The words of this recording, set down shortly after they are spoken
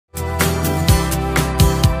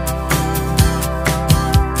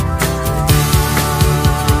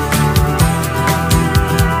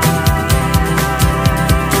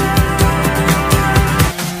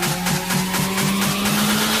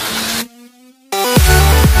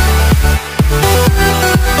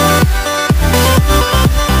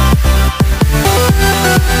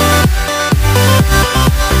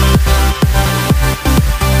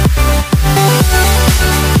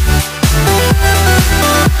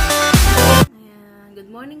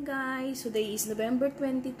morning guys! Today is November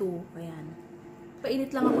 22. Ayan.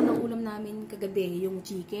 Painit lang ako ng ulam namin kagabi, yung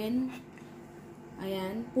chicken.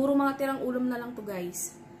 Ayan. Puro mga tirang ulam na lang to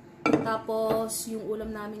guys. Tapos yung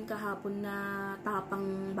ulam namin kahapon na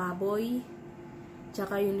tapang baboy.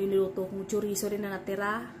 Tsaka yung niluto kong chorizo rin na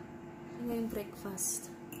natira. Ngayong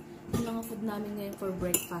breakfast. Yung mga food namin ngayon for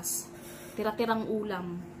breakfast. Tira-tirang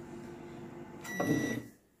ulam.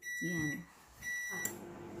 Ayan.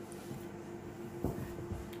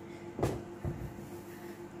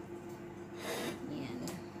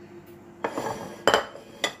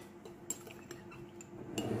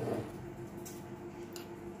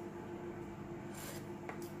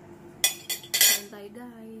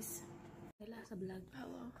 Guys, wala sa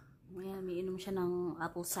vlog. Ngayon, may inom siya ng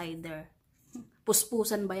apple cider.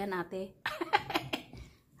 Puspusan ba yan, ate?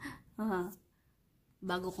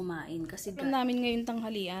 Bago kumain. Kasi namin ngayon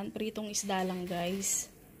tanghalian, pritong isda lang, guys.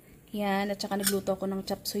 Yan, at saka nagluto ako ng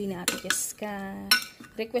chop suey ni ate Cheska.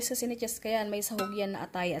 Request kasi ni Cheska yan, may sahog yan na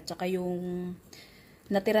atay, at saka yung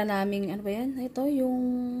natira naming, ano ba yan? Ito, yung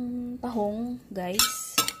tahong,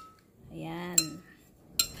 guys. Ayan.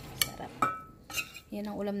 Sarap. Yan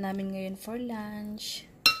ang ulam namin ngayon for lunch.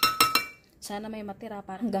 Sana may matira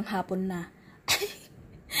para hanggang hapon na.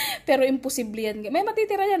 Pero imposible yan. May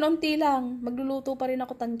matitira yan, unti lang. Magluluto pa rin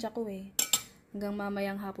ako, tansya ko eh. Hanggang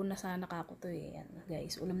mamayang hapon na sana ako to eh. Yan,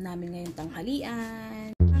 guys, ulam namin ngayon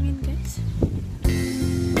tanghalian. Hangin guys.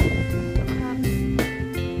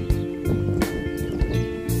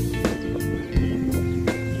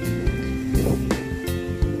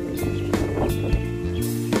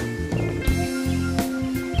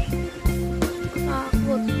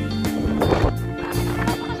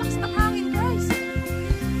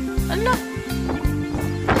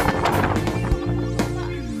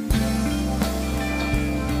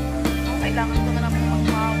 Kailangan ko na naman ng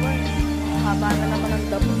power. Haba na naman ang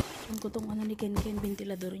damo. Yan ko itong ano ni Ken,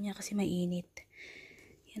 ventilador niya kasi mainit.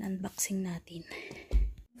 Yan, unboxing natin.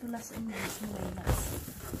 Tulas ang guys, mainit.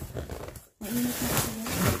 Mainit na kasi yan.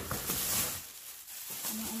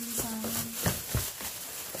 Ano sa amin.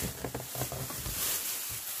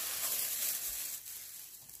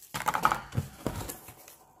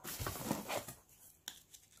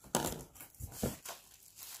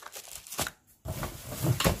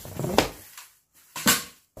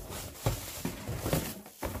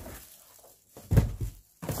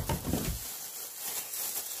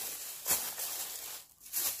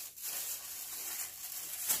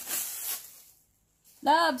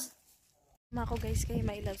 Loves! Ako guys, kay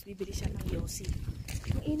my loves, bibili siya ng yosi.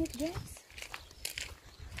 Mainit guys.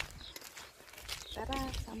 Tara,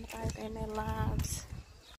 sama tayo kay my loves.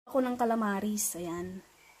 Ako ng calamaris, ayan.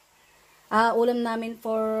 Ulam namin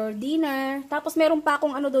for dinner. Tapos meron pa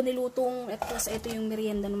akong ano doon nilutong, ito yung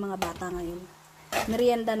merienda ng mga bata ngayon.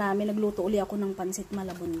 Merienda namin, nagluto uli ako ng pansit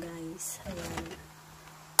malabon guys. Ayan.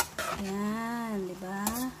 Ayan, diba?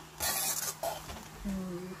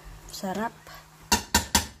 Sarap.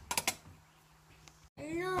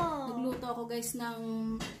 Nagluto ako guys ng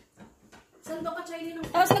sandok at chili ng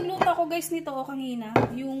tapos nagluto ako guys nito kanina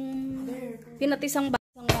yung pinatisang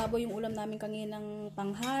baboy yung ulam namin kaninang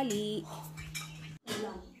panghali.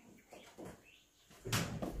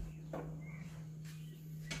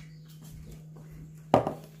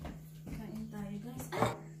 Kain tayo guys.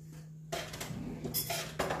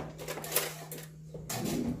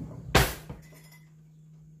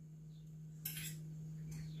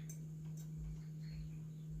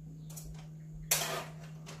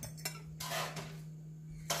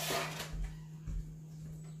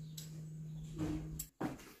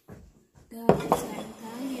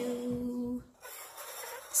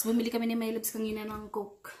 Bumili kami ni My Loves kanina ng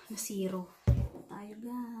Coke na zero. Tayo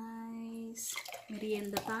guys.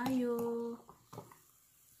 Merienda tayo.